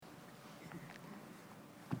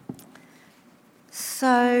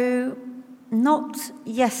So, not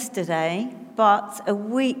yesterday, but a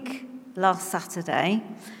week last Saturday,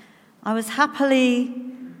 I was happily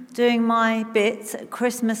doing my bit at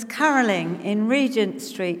Christmas caroling in Regent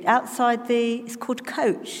Street, outside it's called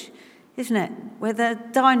Coach, isn't it? With the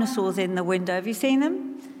dinosaurs in the window. Have you seen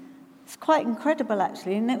them? It's quite incredible,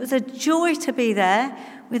 actually, and it was a joy to be there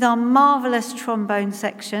with our marvellous trombone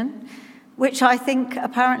section, which I think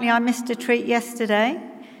apparently I missed a treat yesterday.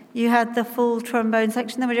 You had the full trombone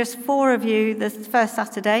section. There were just 4 of you the first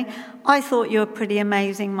Saturday. I thought you were pretty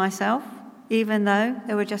amazing myself, even though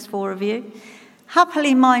there were just 4 of you.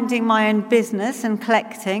 Happily minding my own business and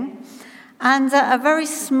collecting. And a very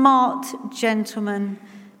smart gentleman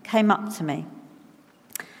came up to me.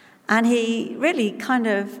 And he really kind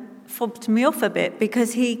of fobbed me off a bit,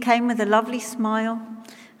 because he came with a lovely smile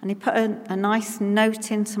and he put a nice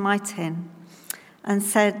note into my tin and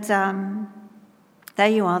said, there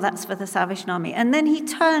you are, that's for the Salvation Army. And then he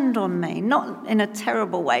turned on me, not in a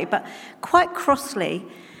terrible way, but quite crossly.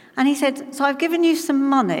 And he said, so I've given you some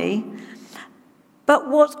money, but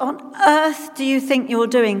what on earth do you think you're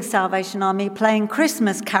doing, Salvation Army, playing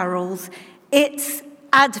Christmas carols? It's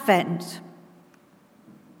Advent.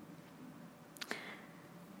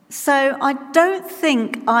 So I don't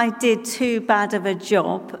think I did too bad of a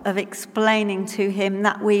job of explaining to him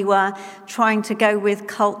that we were trying to go with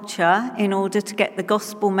culture in order to get the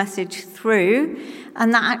gospel message through,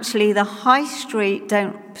 and that actually the high street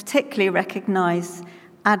don't particularly recognise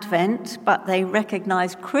Advent, but they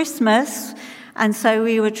recognise Christmas, and so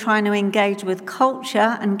we were trying to engage with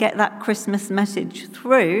culture and get that Christmas message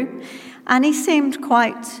through, and he seemed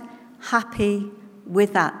quite happy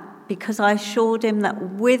with that, because I assured him that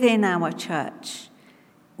within our church,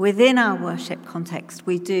 within our worship context,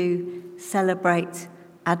 we do celebrate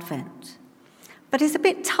Advent. But it's a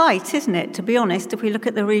bit tight, isn't it, to be honest, if we look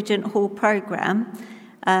at the Regent Hall programme.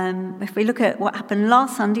 If we look at what happened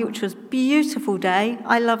last Sunday, which was a beautiful day,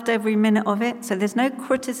 I loved every minute of it, so there's no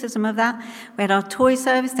criticism of that. We had our toy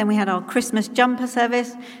service, then we had our Christmas jumper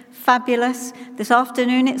service, fabulous. This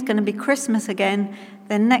afternoon it's going to be Christmas again.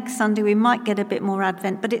 Then next Sunday we might get a bit more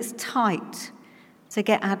Advent, but it's tight to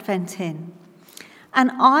get Advent in.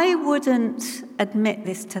 And I wouldn't admit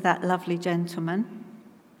this to that lovely gentleman,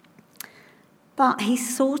 but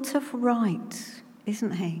he's sort of right,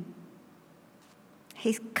 isn't he?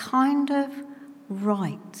 He's kind of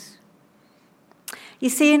right. You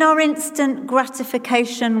see, in our instant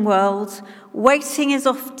gratification world, waiting is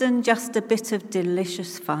often just a bit of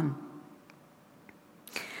delicious fun.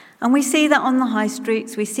 And we see that on the high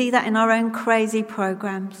streets, we see that in our own crazy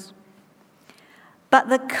programmes. But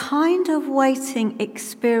the kind of waiting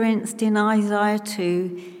experienced in Isaiah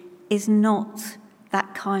 2 is not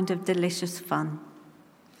that kind of delicious fun.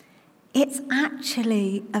 It's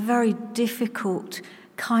actually a very difficult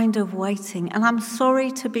kind of waiting. And I'm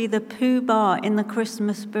sorry to be the pooh-bah in the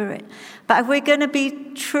Christmas spirit, but if we're going to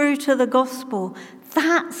be true to the gospel,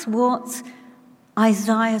 that's what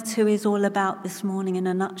Isaiah 2 is all about this morning in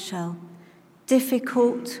a nutshell.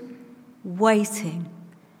 Difficult waiting.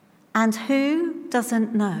 And who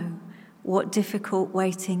doesn't know what difficult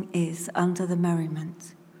waiting is under the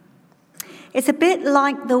merriment? It's a bit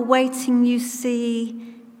like the waiting you see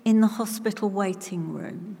in the hospital waiting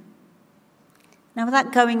room. Now,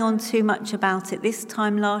 without going on too much about it, this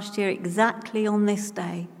time last year, exactly on this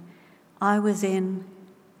day, I was in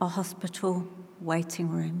a hospital waiting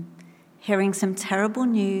room, hearing some terrible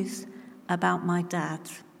news about my dad,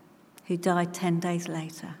 who died 10 days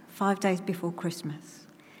later, 5 days before Christmas.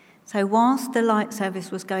 So whilst the light service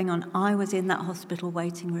was going on, I was in that hospital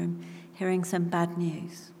waiting room, hearing some bad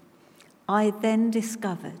news. I then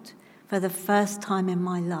discovered, for the first time in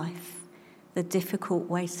my life, the difficult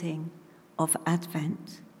waiting of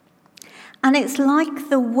Advent. And it's like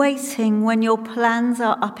the waiting when your plans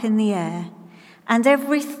are up in the air and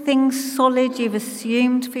everything solid you've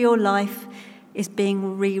assumed for your life is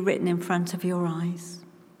being rewritten in front of your eyes.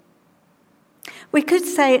 We could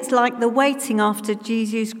say it's like the waiting after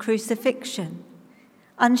Jesus' crucifixion,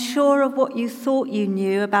 unsure of what you thought you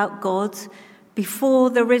knew about God before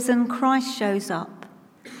the risen Christ shows up.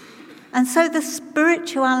 And so the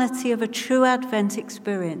spirituality of a true Advent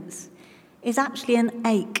experience is actually an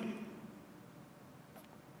ache.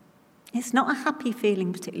 It's not a happy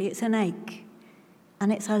feeling particularly, it's an ache.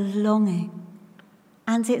 And it's a longing.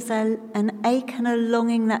 And it's an ache and a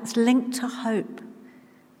longing that's linked to hope,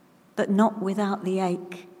 but not without the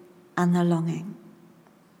ache and the longing.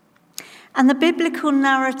 And the biblical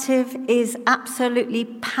narrative is absolutely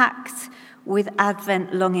packed with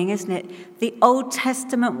Advent longing, isn't it? The Old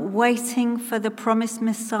Testament waiting for the promised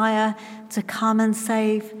Messiah to come and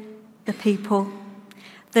save the people.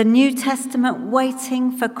 The New Testament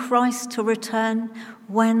waiting for Christ to return.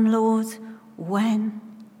 When, Lord? When?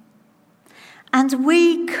 And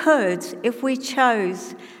we could, if we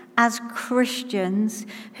chose, as Christians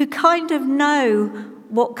who kind of know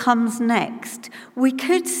what comes next, we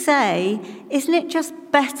could say, isn't it just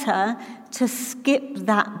better to skip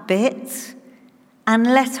that bit and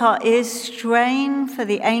let our ears strain for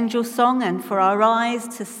the angel song and for our eyes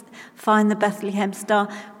to find the Bethlehem star?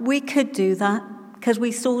 We could do that because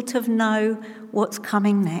we sort of know what's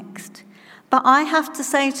coming next. But I have to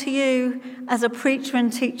say to you, as a preacher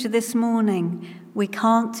and teacher this morning, we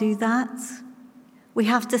can't do that. We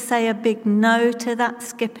have to say a big no to that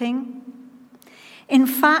skipping. In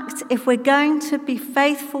fact, if we're going to be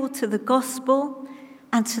faithful to the gospel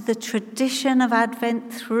and to the tradition of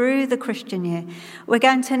Advent through the Christian year, we're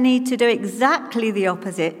going to need to do exactly the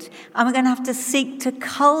opposite, and we're going to have to seek to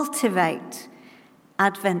cultivate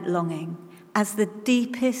Advent longing as the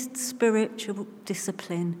deepest spiritual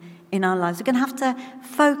discipline in our lives. We're going to have to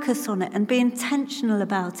focus on it and be intentional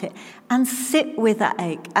about it and sit with that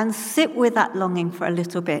ache and sit with that longing for a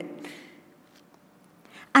little bit.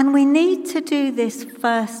 And we need to do this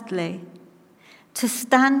firstly, to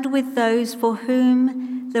stand with those for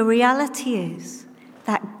whom the reality is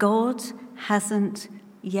that God hasn't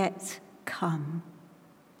yet come.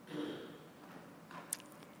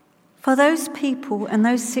 For those people and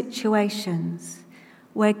those situations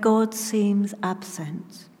where God seems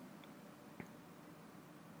absent.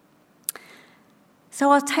 So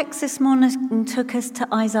our text this morning took us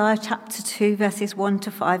to Isaiah chapter 2, verses 1 to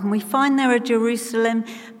 5, and we find there a Jerusalem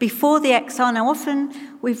before the exile. Now often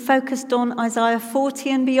we've focused on Isaiah 40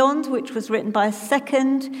 and beyond, which was written by a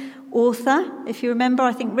second author. If you remember,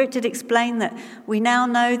 I think Richard explained that we now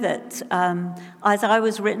know that Isaiah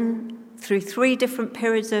was written through 3 different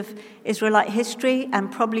periods of Israelite history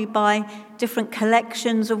and probably by different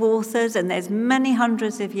collections of authors, and there's many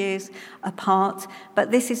hundreds of years apart.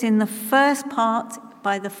 But this is in the first part,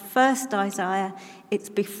 by the first Isaiah. It's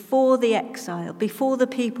before the exile, before the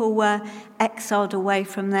people were exiled away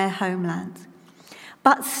from their homeland.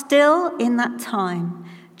 But still in that time,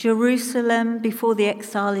 Jerusalem before the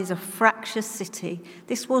exile is a fractious city.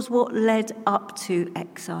 This was what led up to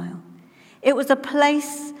exile. It was a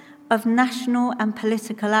place of national and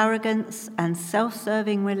political arrogance and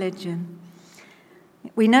self-serving religion.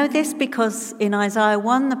 We know this because in Isaiah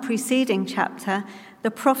 1, the preceding chapter, the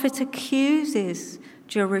prophet accuses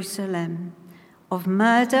Jerusalem of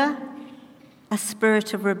murder, a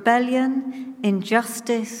spirit of rebellion,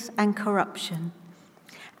 injustice, and corruption.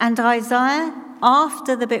 And Isaiah,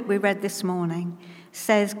 after the bit we read this morning,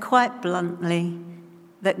 says quite bluntly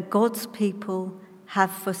that God's people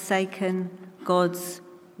have forsaken God's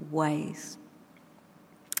ways.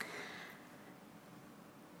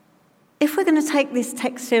 If we're going to take this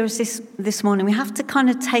text seriously this morning, we have to kind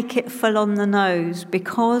of take it full on the nose,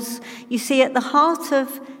 because you see, at the heart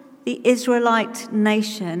of the Israelite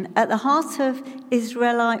nation, at the heart of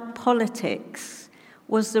Israelite politics,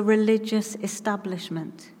 was the religious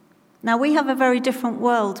establishment. Now, we have a very different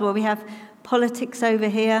world where we have politics over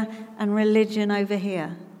here and religion over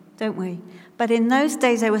here, don't we? But in those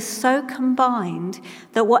days, they were so combined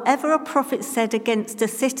that whatever a prophet said against a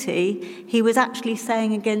city, he was actually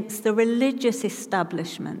saying against the religious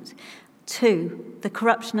establishment too, the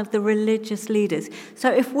corruption of the religious leaders.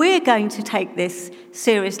 So if we're going to take this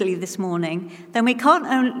seriously this morning, then we can't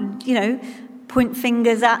only, point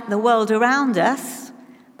fingers at the world around us,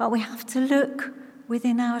 but we have to look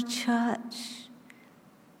within our church,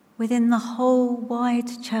 within the whole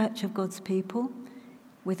wide church of God's people,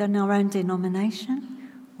 within our own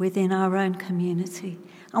denomination, within our own community.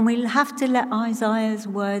 And we'll have to let Isaiah's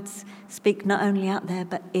words speak not only out there,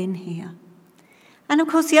 but in here. And of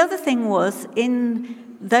course, the other thing was,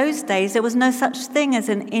 in those days, there was no such thing as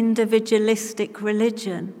an individualistic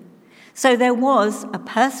religion. So there was a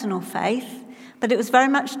personal faith, but it was very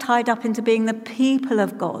much tied up into being the people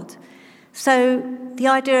of God. So the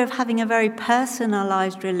idea of having a very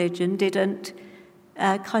personalized religion didn't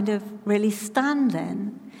kind of really stand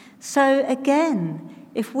then. So again,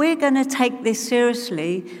 if we're going to take this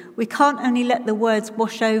seriously, we can't only let the words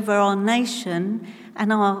wash over our nation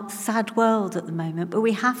and our sad world at the moment, but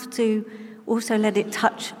we have to also let it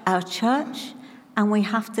touch our church, and we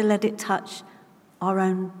have to let it touch our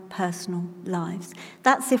own personal lives.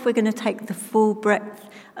 That's if we're going to take the full breadth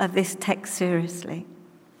of this text seriously.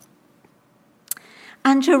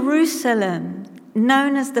 And Jerusalem,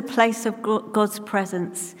 known as the place of God's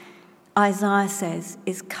presence, Isaiah says,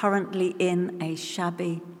 is currently in a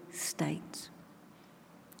shabby state.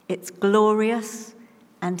 It's glorious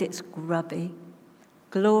and it's grubby.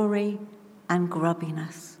 Glory and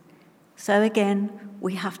grubbiness. So again,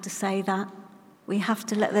 we have to say that. We have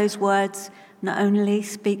to let those words not only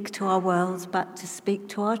speak to our world, but to speak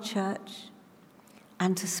to our church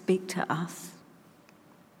and to speak to us.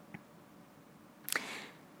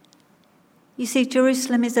 You see,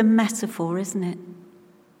 Jerusalem is a metaphor, isn't it?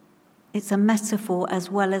 It's a metaphor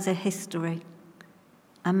as well as a history,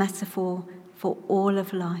 a metaphor for all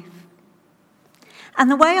of life.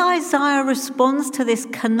 And the way Isaiah responds to this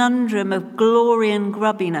conundrum of glory and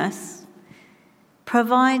grubbiness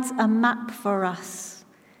provides a map for us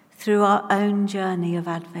through our own journey of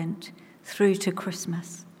Advent through to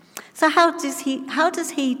Christmas. So how does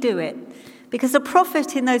he do it? Because the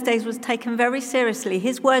prophet in those days was taken very seriously.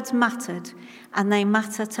 His words mattered, and they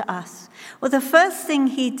matter to us. Well, the first thing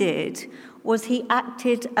he did was he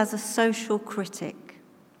acted as a social critic.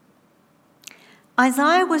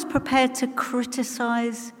 Isaiah was prepared to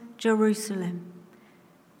criticize Jerusalem,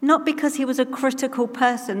 not because he was a critical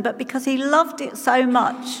person, but because he loved it so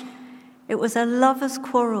much. It was a lover's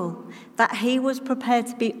quarrel that he was prepared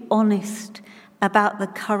to be honest about the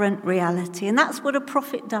current reality. And that's what a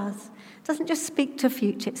prophet does. It doesn't just speak to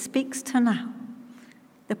future, it speaks to now.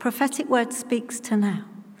 The prophetic word speaks to now.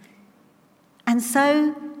 And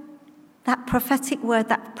so that prophetic word,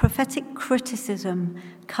 that prophetic criticism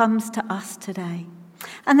comes to us today.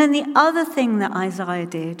 And then the other thing that Isaiah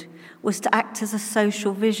did was to act as a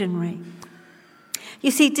social visionary.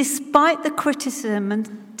 You see, despite the criticism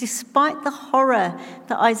and despite the horror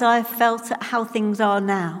that Isaiah felt at how things are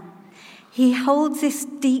now, he holds this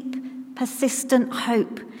deep, persistent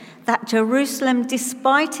hope that Jerusalem,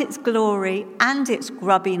 despite its glory and its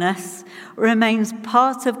grubbiness, remains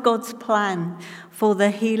part of God's plan for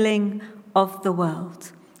the healing of the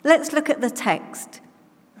world. Let's look at the text.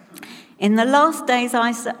 In the last days,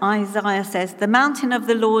 Isaiah says, the mountain of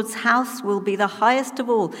the Lord's house will be the highest of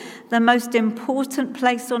all, the most important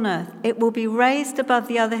place on earth. It will be raised above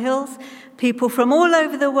the other hills. People from all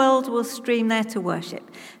over the world will stream there to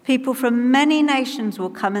worship. People from many nations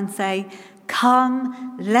will come and say,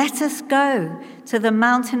 come, let us go to the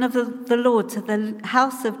mountain of the Lord, to the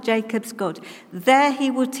house of Jacob's God. There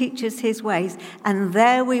he will teach us his ways, and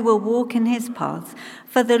there we will walk in his paths.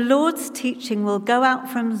 For the Lord's teaching will go out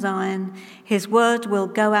from Zion, his word will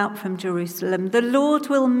go out from Jerusalem. The Lord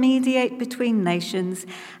will mediate between nations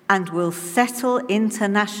and will settle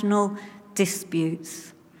international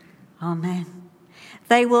disputes. Amen.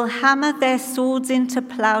 They will hammer their swords into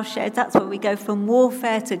plowshares. That's where we go from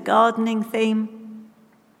warfare to gardening theme.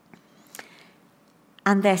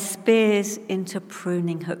 And their spears into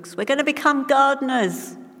pruning hooks. We're going to become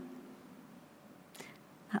gardeners.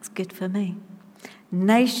 That's good for me.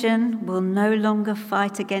 Nation will no longer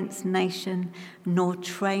fight against nation, nor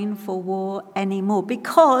train for war anymore,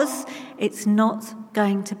 because it's not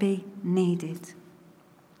going to be needed.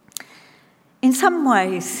 In some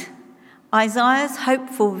ways, Isaiah's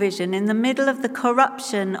hopeful vision in the middle of the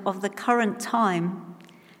corruption of the current time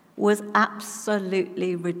was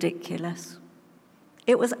absolutely ridiculous.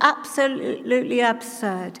 It was absolutely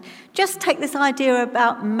absurd. Just take this idea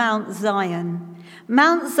about Mount Zion.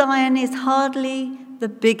 Mount Zion is hardly the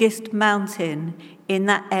biggest mountain in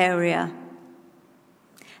that area.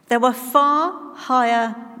 There were far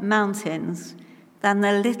higher mountains than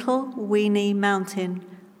the little weeny mountain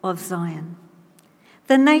of Zion.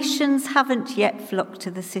 The nations haven't yet flocked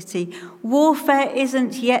to the city. Warfare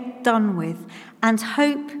isn't yet done with. And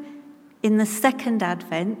hope in the second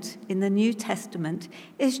advent, in the New Testament,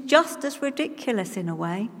 is just as ridiculous in a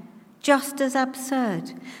way, just as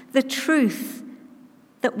absurd. The truth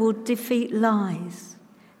that will defeat lies,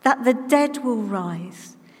 that the dead will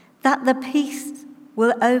rise, that the peace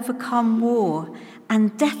will overcome war,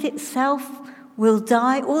 and death itself will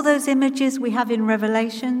die. All those images we have in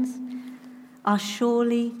Revelations are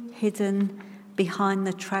surely hidden behind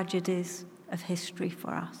the tragedies of history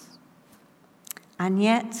for us. And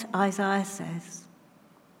yet, Isaiah says,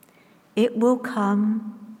 it will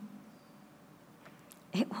come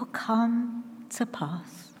to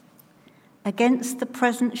pass. Against the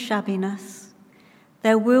present shabbiness,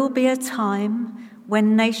 there will be a time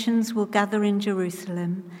when nations will gather in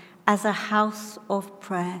Jerusalem as a house of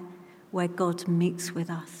prayer where God meets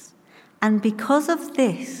with us. And because of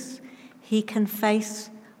this, he can face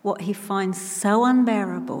what he finds so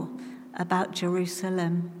unbearable about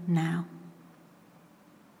Jerusalem now.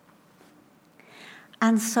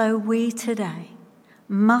 And so we today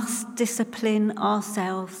must discipline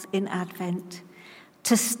ourselves in Advent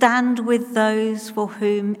to stand with those for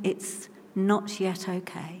whom it's not yet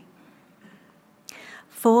okay,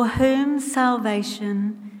 for whom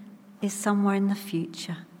salvation is somewhere in the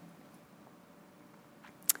future,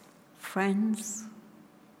 friends,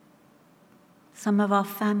 some of our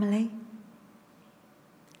family,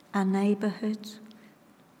 our neighbourhood,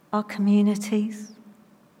 our communities,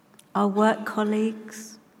 our work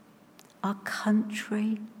colleagues, our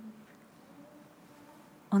country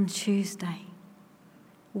on Tuesday.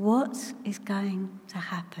 What is going to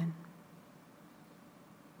happen?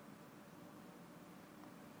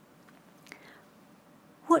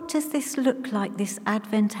 What does this look like, this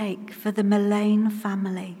Advent ache, for the Mullane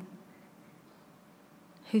family,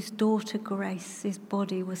 whose daughter Grace's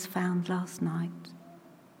body was found last night?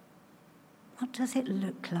 What does it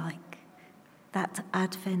look like, that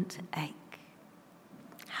Advent ache?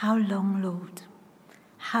 How long, Lord?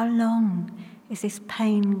 How long is this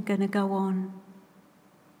pain going to go on?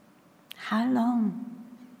 How long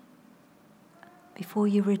before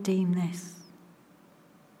you redeem this?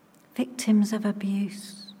 Victims of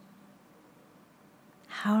abuse.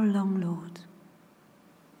 How long, Lord?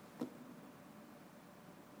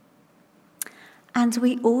 And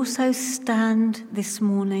we also stand this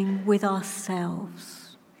morning with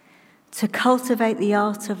ourselves to cultivate the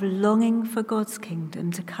art of longing for God's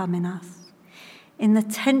kingdom to come in us. In the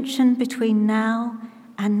tension between now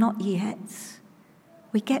and not yet,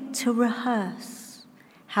 we get to rehearse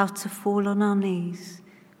how to fall on our knees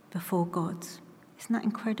before God. Isn't that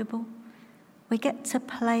incredible? We get to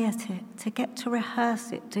play at it, to get to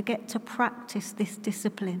rehearse it, to get to practice this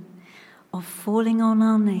discipline of falling on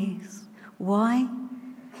our knees. Why?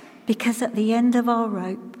 Because at the end of our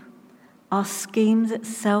rope, our schemes at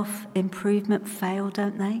self-improvement fail,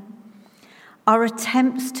 don't they? Our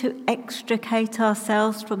attempts to extricate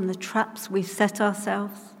ourselves from the traps we've set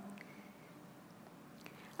ourselves.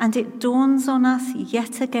 And it dawns on us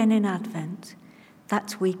yet again in Advent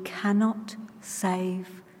that we cannot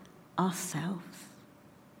save ourselves.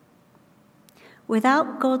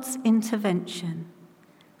 Without God's intervention,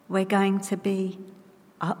 we're going to be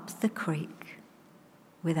up the creek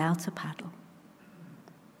without a paddle.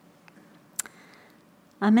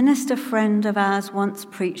 A minister friend of ours once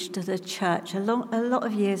preached at a church a lot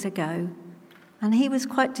of years ago, and he was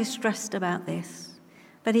quite distressed about this,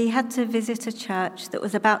 but he had to visit a church that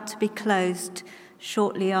was about to be closed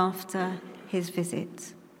shortly after his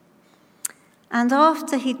visit. And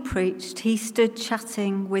after he'd preached, he stood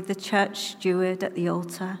chatting with the church steward at the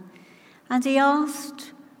altar, and he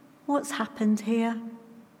asked, "What's happened here?"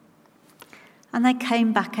 And they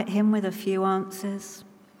came back at him with a few answers.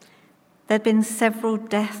 There'd been several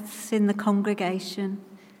deaths in the congregation.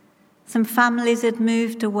 Some families had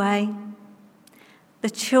moved away. The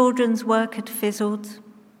children's work had fizzled,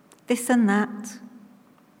 this and that.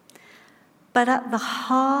 But at the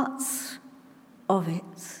heart of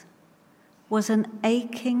it was an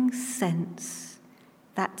aching sense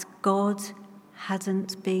that God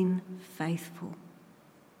hadn't been faithful.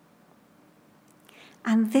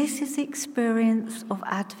 And this is the experience of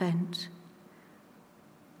Advent.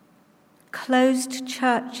 Closed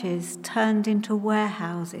churches turned into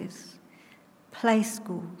warehouses, play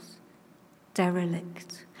schools,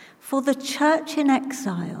 derelict. For the church in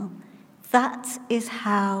exile, that is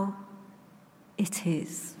how it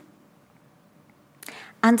is.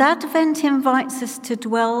 And Advent invites us to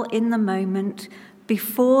dwell in the moment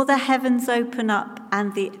before the heavens open up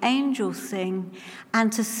and the angels sing,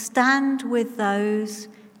 and to stand with those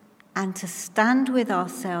and to stand with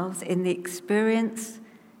ourselves in the experience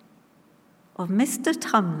of Mr.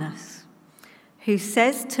 Tumnus, who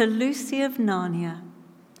says to Lucy of Narnia,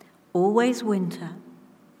 "Always winter,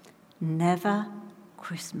 never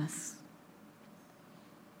Christmas."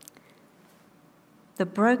 The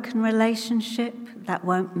broken relationship that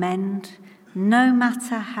won't mend, no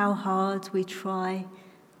matter how hard we try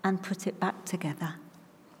and put it back together.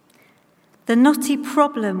 The knotty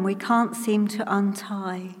problem we can't seem to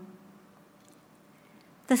untie.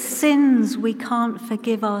 The sins we can't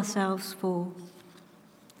forgive ourselves for.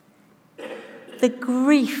 The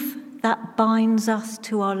grief that binds us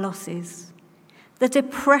to our losses. The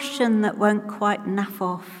depression that won't quite naff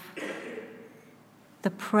off.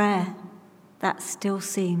 The prayer that still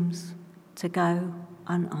seems to go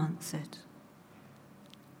unanswered.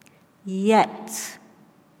 Yet,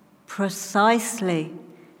 precisely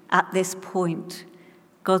at this point,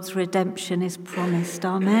 God's redemption is promised.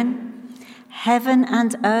 Amen. Heaven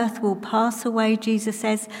and earth will pass away, Jesus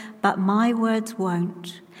says, but my words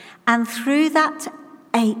won't. And through that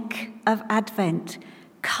ache of Advent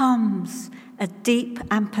comes a deep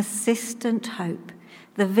and persistent hope,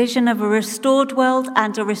 the vision of a restored world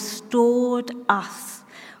and a restored us,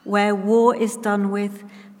 where war is done with,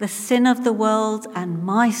 the sin of the world and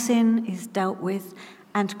my sin is dealt with,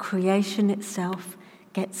 and creation itself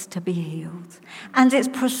gets to be healed. And it's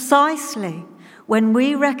precisely when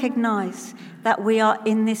we recognise that we are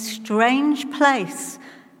in this strange place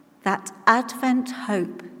that Advent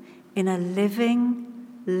hope in a living,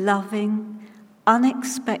 loving,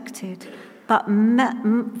 unexpected, but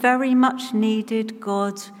very much needed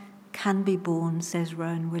God can be born, says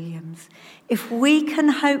Rowan Williams. If we can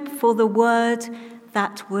hope for the word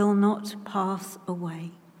that will not pass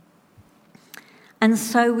away. And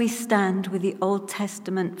so we stand with the Old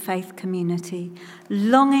Testament faith community,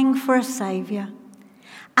 longing for a Saviour,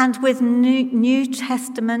 and with New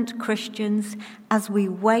Testament Christians as we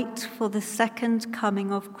wait for the second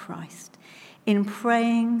coming of Christ, in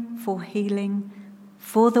praying for healing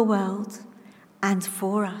for the world and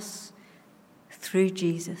for us through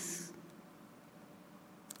Jesus.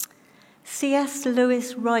 C.S.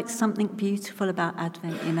 Lewis writes something beautiful about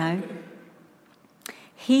Advent, you know.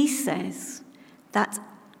 He says that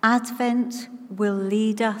Advent will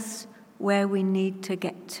lead us where we need to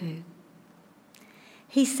get to.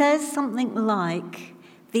 He says something like,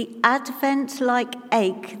 the Advent-like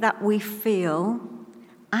ache that we feel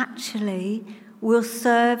actually will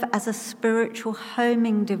serve as a spiritual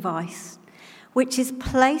homing device, which is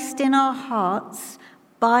placed in our hearts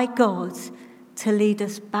by God to lead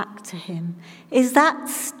us back to him. Is that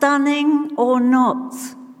stunning or not?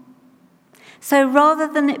 So rather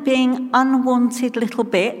than it being unwanted little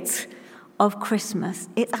bit of Christmas,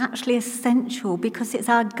 it's actually essential because it's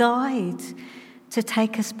our guide to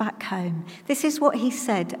take us back home. This is what he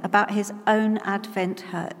said about his own Advent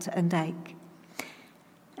hurt and ache.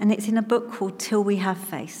 And it's in a book called Till We Have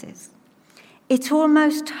Faces. It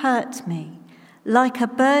almost hurt me, like a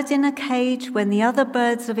bird in a cage when the other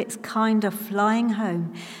birds of its kind are flying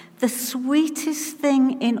home. The sweetest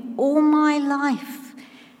thing in all my life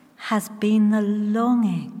has been the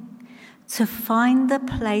longing to find the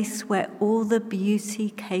place where all the beauty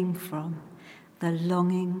came from, the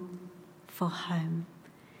longing for home.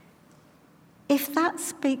 If that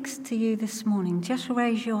speaks to you this morning, just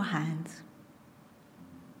raise your hand.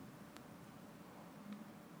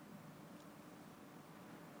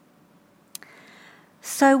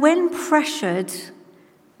 So when pressured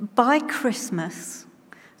by Christmas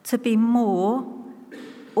to be more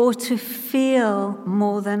or to feel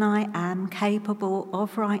more than I am capable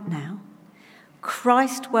of right now,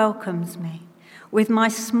 Christ welcomes me with my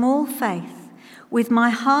small faith, with my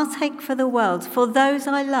heartache for the world, for those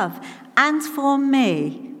I love, and for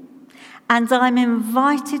me. And I'm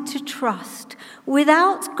invited to trust,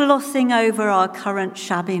 without glossing over our current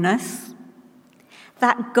shabbiness,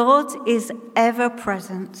 that God is ever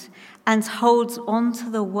present and holds on to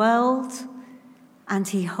the world, and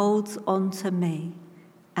he holds on to me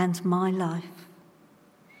and my life.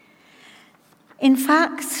 In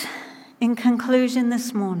fact, in conclusion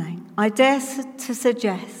this morning, I dare to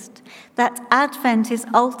suggest that Advent is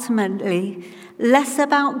ultimately less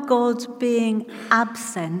about God being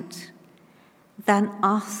absent than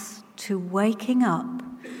us to waking up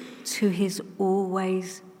to his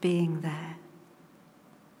always being there.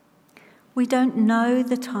 We don't know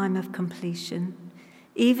the time of completion.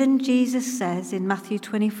 Even Jesus says in Matthew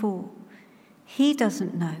 24, he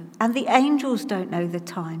doesn't know, and the angels don't know the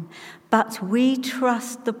time, but we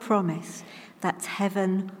trust the promise that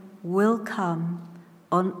heaven will come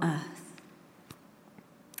on earth.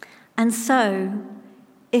 And so,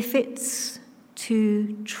 if it's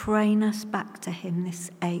to train us back to him,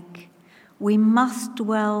 this ache, we must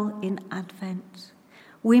dwell in Advent.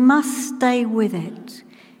 We must stay with it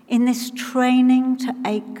in this training to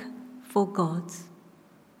ache for God.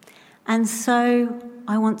 And so,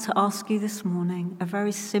 I want to ask you this morning a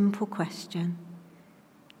very simple question.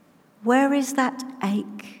 Where is that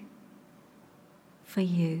ache for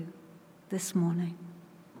you this morning?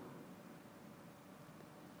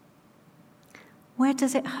 Where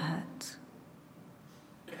does it hurt?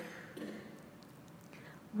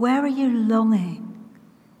 Where are you longing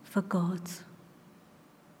for God?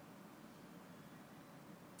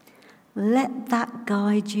 Let that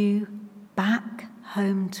guide you back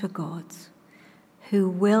home to God, who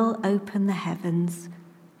will open the heavens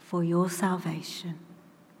for your salvation.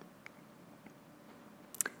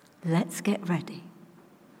 Let's get ready.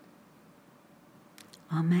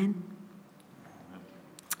 Amen.